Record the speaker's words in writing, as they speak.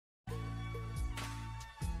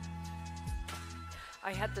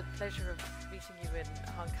I had the pleasure of meeting you in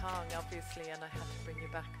Hong Kong, obviously, and I had to bring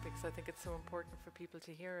you back because I think it's so important for people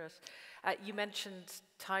to hear it. You mentioned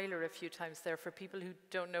Tyler a few times there. For people who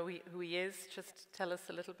don't know who he is, just tell us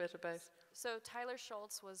a little bit about. So Tyler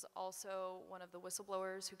Schultz was also one of the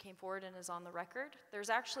whistleblowers who came forward and is on the record. There's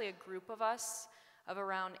actually a group of us, of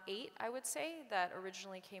around 8, I would say, that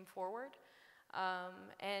originally came forward.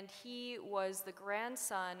 And he was the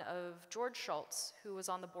grandson of George Schultz, who was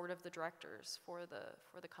on the board of the directors for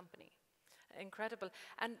the company. Incredible.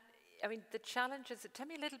 And I mean, the challenges, tell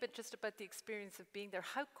me a little bit just about the experience of being there.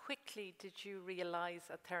 How quickly did you realize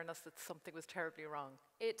at Theranos that something was terribly wrong?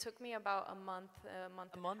 It took me about a month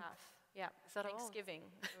and a half. Yeah, is that Thanksgiving.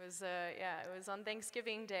 It was, yeah, it was on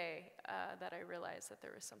Thanksgiving Day that I realized that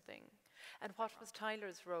there was something. And what was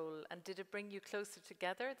Tyler's role? And did it bring you closer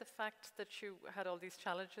together, the fact that you had all these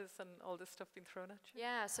challenges and all this stuff being thrown at you?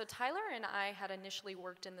 Yeah, so Tyler and I had initially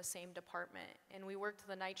worked in the same department, and we worked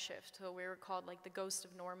the night shift, so we were called like the Ghost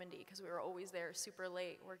of Normandy, because we were always there super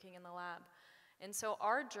late working in the lab. And so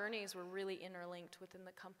our journeys were really interlinked within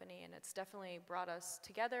the company, and it's definitely brought us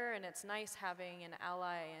together, and it's nice having an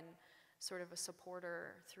ally and sort of a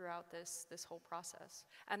supporter throughout this whole process.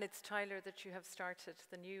 And it's Tyler that you have started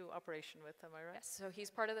the new operation with, am I right? Yes, so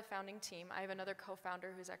he's part of the founding team. I have another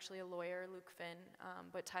co-founder who's actually a lawyer, Luke Finn,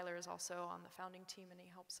 but Tyler is also on the founding team and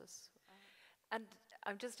he helps us. And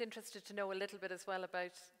I'm just interested to know a little bit as well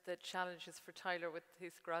about the challenges for Tyler with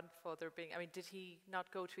his grandfather being, I mean, did he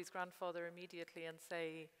not go to his grandfather immediately and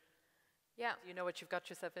say, yeah. Do you know what you've got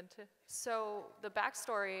yourself into? So the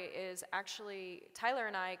backstory is actually Tyler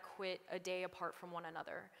and I quit a day apart from one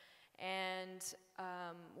another. And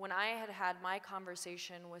when I had my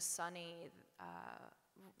conversation with Sunny,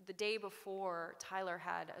 the day before, Tyler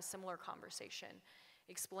had a similar conversation,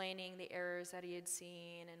 explaining the errors that he had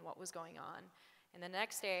seen and what was going on. And the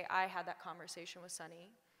next day, I had that conversation with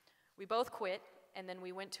Sunny. We both quit. And then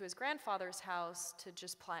we went to his grandfather's house to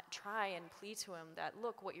just try and plead to him that,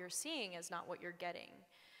 look, what you're seeing is not what you're getting.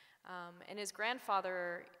 And his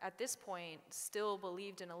grandfather, at this point, still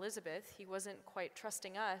believed in Elizabeth. He wasn't quite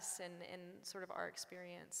trusting us in sort of our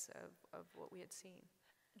experience of what we had seen.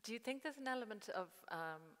 Do you think there's an element of,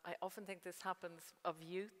 I often think this happens, of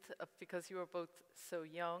youth, because you were both so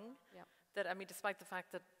young, yeah. That, I mean, despite the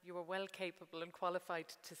fact that you were well capable and qualified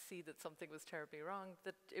to see that something was terribly wrong,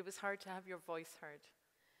 that it was hard to have your voice heard?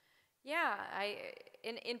 Yeah,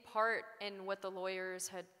 in part, and what the lawyers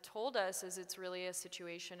had told us is it's really a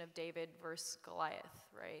situation of David versus Goliath,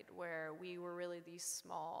 right? Where we were really these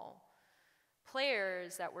small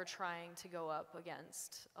players that were trying to go up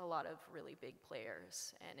against a lot of really big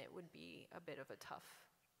players, and it would be a bit of a tough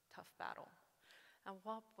battle. And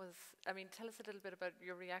what was, I mean, tell us a little bit about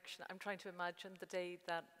your reaction. I'm trying to imagine the day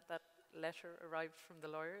that that letter arrived from the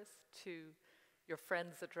lawyers to your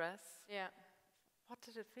friend's address. Yeah. What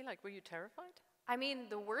did it feel like? Were you terrified? I mean,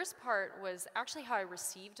 the worst part was actually how I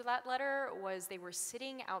received that letter was they were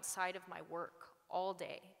sitting outside of my work all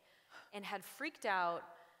day and had freaked out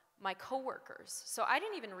my coworkers. So I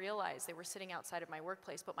didn't even realize they were sitting outside of my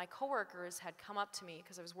workplace, but my coworkers had come up to me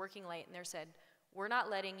because I was working late and they said, we're not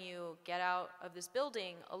letting you get out of this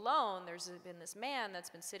building alone. There's been this man that's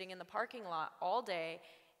been sitting in the parking lot all day,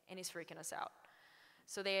 and he's freaking us out.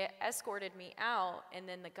 So they escorted me out, and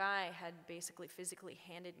then the guy had basically physically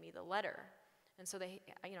handed me the letter. And so they,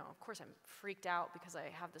 you know, of course I'm freaked out because I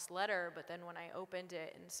have this letter, but then when I opened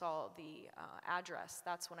it and saw the address,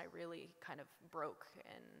 that's when I really kind of broke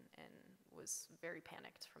and was very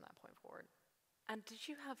panicked from that point forward. And did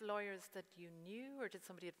you have lawyers that you knew, or did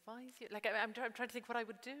somebody advise you? Like, I'm trying to think what I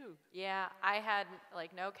would do. Yeah, I had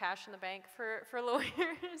like no cash in the bank for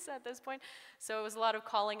lawyers at this point. So it was a lot of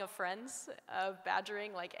calling of friends, of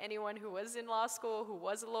badgering like anyone who was in law school, who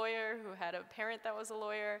was a lawyer, who had a parent that was a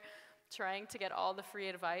lawyer, trying to get all the free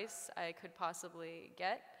advice I could possibly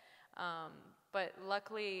get. But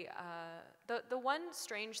luckily, the one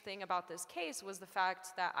strange thing about this case was the fact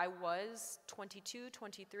that I was 22,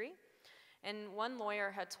 23. And one lawyer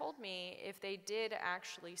had told me if they did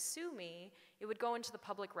actually sue me, it would go into the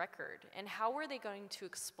public record. And how were they going to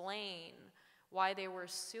explain why they were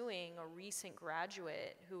suing a recent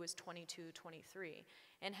graduate who was 22, 23?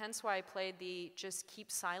 And hence why I played the just keep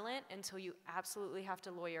silent until you absolutely have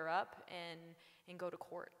to lawyer up and go to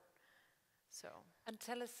court. So. And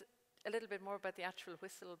tell us a little bit more about the actual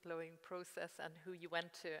whistleblowing process and who you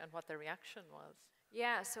went to and what their reaction was.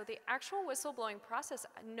 Yeah, so the actual whistleblowing process,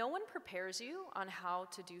 no one prepares you on how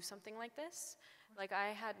to do something like this. Like,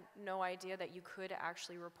 I had no idea that you could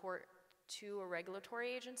actually report to a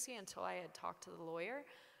regulatory agency until I had talked to the lawyer.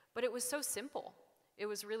 But it was so simple. it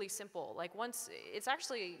was really simple. Like once, it's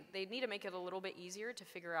actually, they need to make it a little bit easier to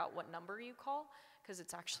figure out what number you call, because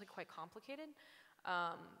it's actually quite complicated.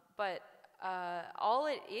 But all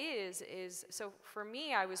it is, so for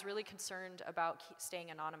me, I was really concerned about staying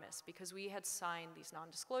anonymous because we had signed these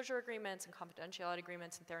non-disclosure agreements and confidentiality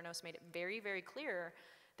agreements, and Theranos made it very, very clear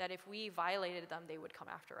that if we violated them, they would come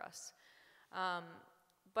after us.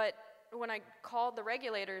 But when I called the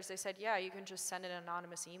regulators, they said, yeah, you can just send an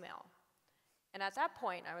anonymous email. And at that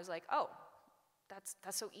point, I was like, oh, that's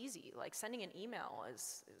so easy. Like sending an email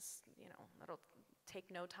is, you know, that'll take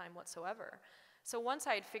no time whatsoever. So once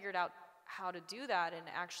I had figured out how to do that and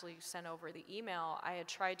actually send over the email, I had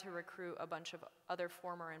tried to recruit a bunch of other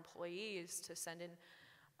former employees to send in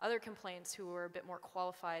other complaints who were a bit more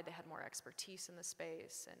qualified, they had more expertise in the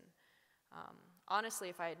space. And honestly,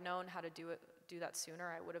 if I had known how to do that sooner,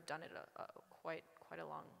 I would have done it quite a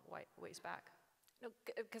long ways back. No,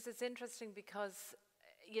 because it's interesting because,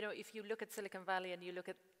 you know, if you look at Silicon Valley and you look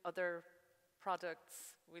at other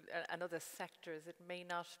products and other sectors, it may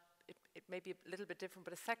not, it may be a little bit different,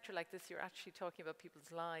 but a sector like this, you're actually talking about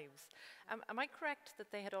people's lives. Am I correct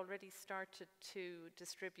that they had already started to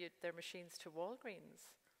distribute their machines to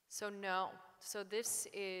Walgreens? So no. So this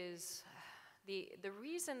is, the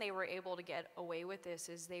reason they were able to get away with this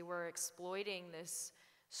is they were exploiting this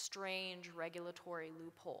strange regulatory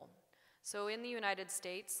loophole. So in the United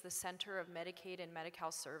States, the Center of Medicaid and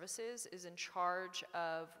Medi-Cal Services is in charge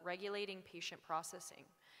of regulating patient processing.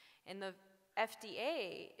 And the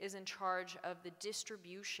FDA is in charge of the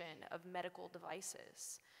distribution of medical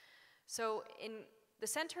devices. So in the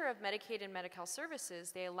Center of Medicaid and Medi-Cal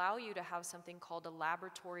Services, they allow you to have something called a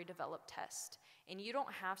laboratory developed test. And you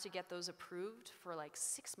don't have to get those approved for like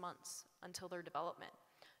 6 months until their development.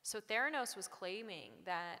 So Theranos was claiming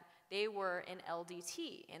that they were an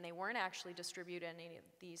LDT and they weren't actually distributing any of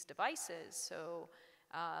these devices. So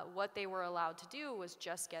what they were allowed to do was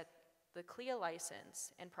just get the CLIA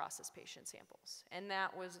license and process patient samples. And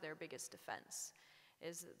that was their biggest defense,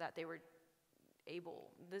 is that they were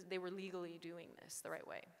they were legally doing this the right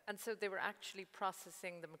way. And so they were actually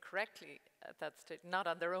processing them correctly at that stage, not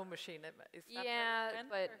on their own machine. Is that yeah,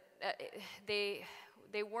 but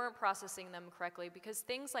they weren't processing them correctly because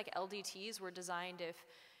things like LDTs were designed if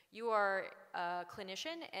you are a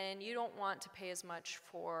clinician and you don't want to pay as much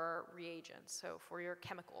for reagents, so for your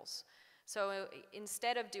chemicals. So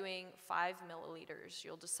instead of doing 5 milliliters,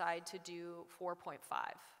 you'll decide to do 4.5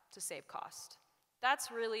 to save cost.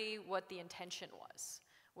 That's really what the intention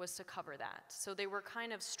was to cover that. So they were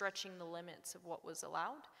kind of stretching the limits of what was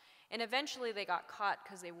allowed. And eventually they got caught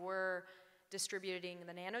because they were distributing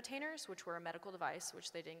the nanotainers, which were a medical device,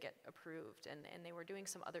 which they didn't get approved. And they were doing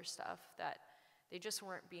some other stuff that they just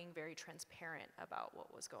weren't being very transparent about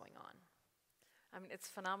what was going on. I mean, it's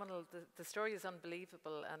phenomenal. The story is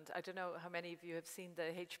unbelievable. And I don't know how many of you have seen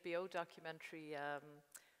the HBO documentary,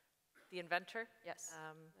 The Inventor? Yes,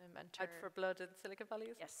 Inventor. Out for Blood in Silicon Valley,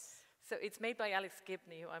 is it? Yes. So it's made by Alex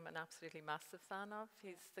Gibney, who I'm an absolutely massive fan of.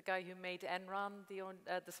 He's the guy who made Enron,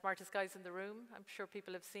 the smartest guys in the room. I'm sure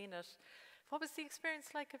people have seen it. What was the experience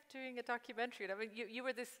like of doing a documentary? I mean, you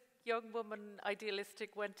were this young woman,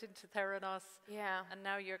 idealistic, went into Theranos. Yeah. And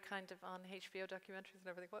now you're kind of on HBO documentaries and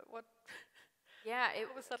everything. What? Yeah.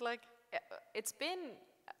 What was that like? It's been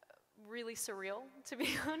really surreal, to be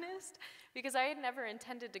honest, because I had never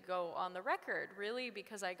intended to go on the record, really,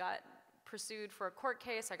 because I got pursued for a court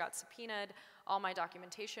case, I got subpoenaed, all my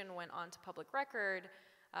documentation went onto public record.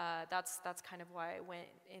 That's kind of why I went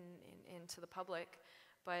into the public.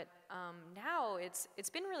 But now it's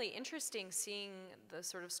been really interesting seeing the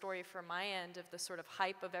sort of story from my end of the sort of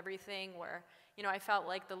hype of everything where, you know, I felt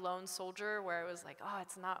like the lone soldier where it was like, oh,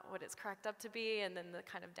 it's not what it's cracked up to be, and then the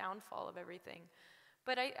kind of downfall of everything.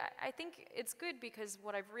 But I think it's good because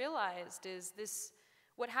what I've realized is this,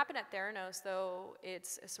 what happened at Theranos, though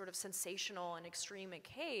it's a sort of sensational and extreme a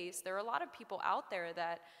case, there are a lot of people out there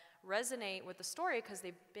that resonate with the story because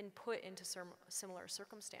they've been put into similar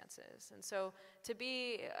circumstances. And so to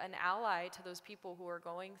be an ally to those people who are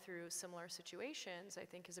going through similar situations, I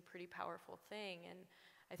think is a pretty powerful thing. And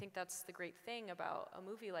I think that's the great thing about a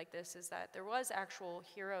movie like this is that there was actual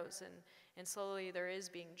heroes and slowly there is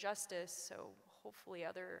being justice. So hopefully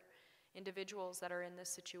other individuals that are in this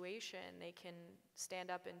situation, they can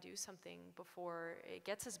stand up and do something before it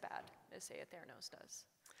gets as bad as, say, a Theranos does.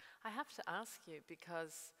 I have to ask you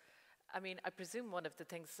because, I mean, I presume one of the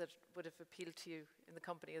things that would have appealed to you in the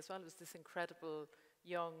company as well was this incredible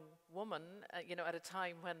young woman, you know, at a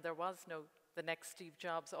time when there was no, the next Steve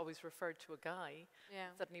Jobs always referred to a guy. Yeah.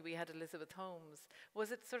 Suddenly we had Elizabeth Holmes.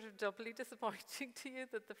 Was it sort of doubly disappointing to you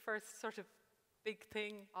that the first sort of big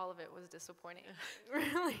thing? All of it was disappointing.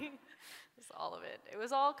 Really, just all of it. It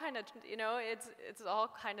was all kind of, you know, it's all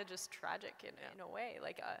kind of just tragic in a way.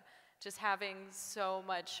 Like just having so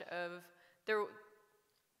much of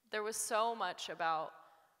there was so much about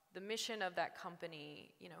the mission of that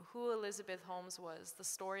company, you know, who Elizabeth Holmes was, the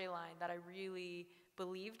storyline that I really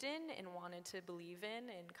believed in and wanted to believe in,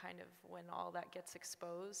 and kind of when all that gets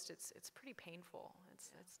exposed, it's pretty painful.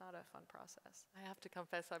 It's not a fun process. I have to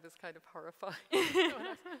confess, I was kind of horrified.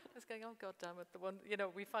 I was going, oh God damn it, the one, you know,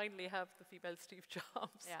 we finally have the female Steve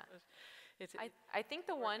Jobs. Yeah. I think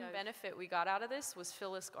the one benefit we got out of this was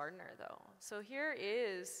Phyllis Gardner, though. So here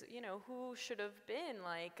is, you know, who should have been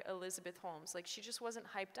like Elizabeth Holmes. Like, she just wasn't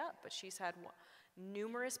hyped up, but she's had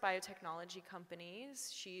numerous biotechnology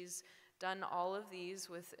companies. She's done all of these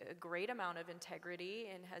with a great amount of integrity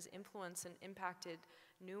and has influenced and impacted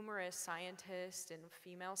numerous scientists and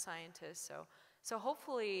female scientists. So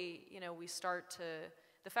hopefully, you know, we start to,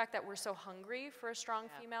 the fact that we're so hungry for a strong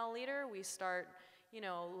female leader, we start, you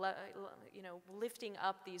know, lifting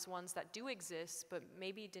up these ones that do exist, but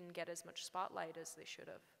maybe didn't get as much spotlight as they should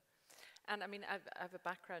have. And I mean, I have a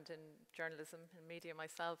background in journalism and media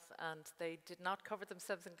myself, and they did not cover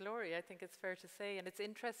themselves in glory, I think it's fair to say. And it's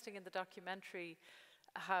interesting in the documentary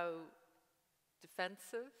how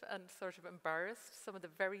defensive and sort of embarrassed some of the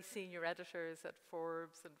very senior editors at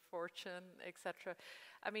Forbes and Fortune, etc.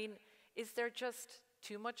 I mean, is there just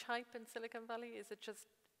too much hype in Silicon Valley? Is it just,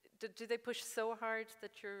 do they push so hard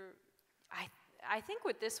that you're... I think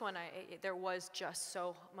with this one, there was just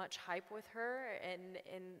so much hype with her, and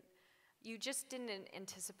you just didn't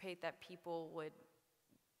anticipate that people would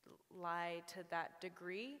lie to that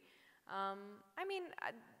degree. I mean,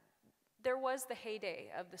 there was the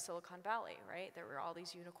heyday of the Silicon Valley, right? There were all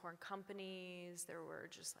these unicorn companies, there were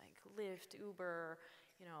just like Lyft, Uber,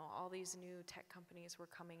 you know, all these new tech companies were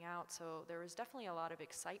coming out, so there was definitely a lot of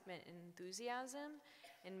excitement and enthusiasm,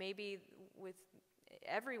 and maybe with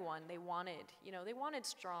everyone, they wanted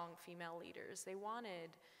strong female leaders. They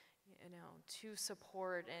wanted, you know, to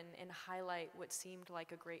support and highlight what seemed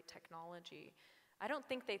like a great technology. I don't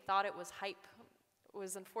think they thought it was hype. It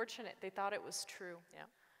was unfortunate. They thought it was true. Yeah.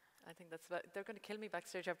 I think that's about, they're going to kill me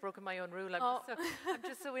backstage. I've broken my own rule. I'm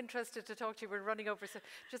just so interested to talk to you. We're running over. So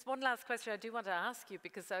just one last question I do want to ask you,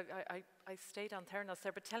 because I stayed on Theranos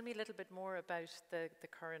there, but tell me a little bit more about the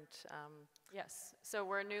current... Yes, so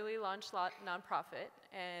we're a newly launched nonprofit,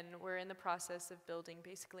 and we're in the process of building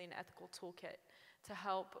basically an ethical toolkit to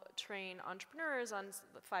help train entrepreneurs on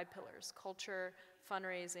the 5 pillars: culture,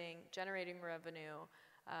 fundraising, generating revenue,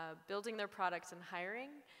 building their products, and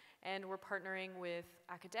hiring. And we're partnering with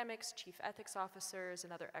academics, chief ethics officers,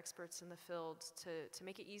 and other experts in the field to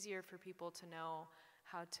make it easier for people to know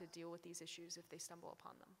how to deal with these issues if they stumble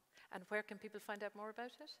upon them. And where can people find out more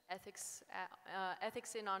about it?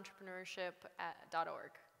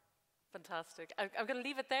 Ethicsinentrepreneurship.org. Fantastic. I'm going to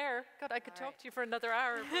leave it there. God, I could talk to you for another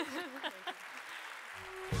hour.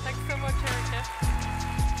 Thanks so much, Erika.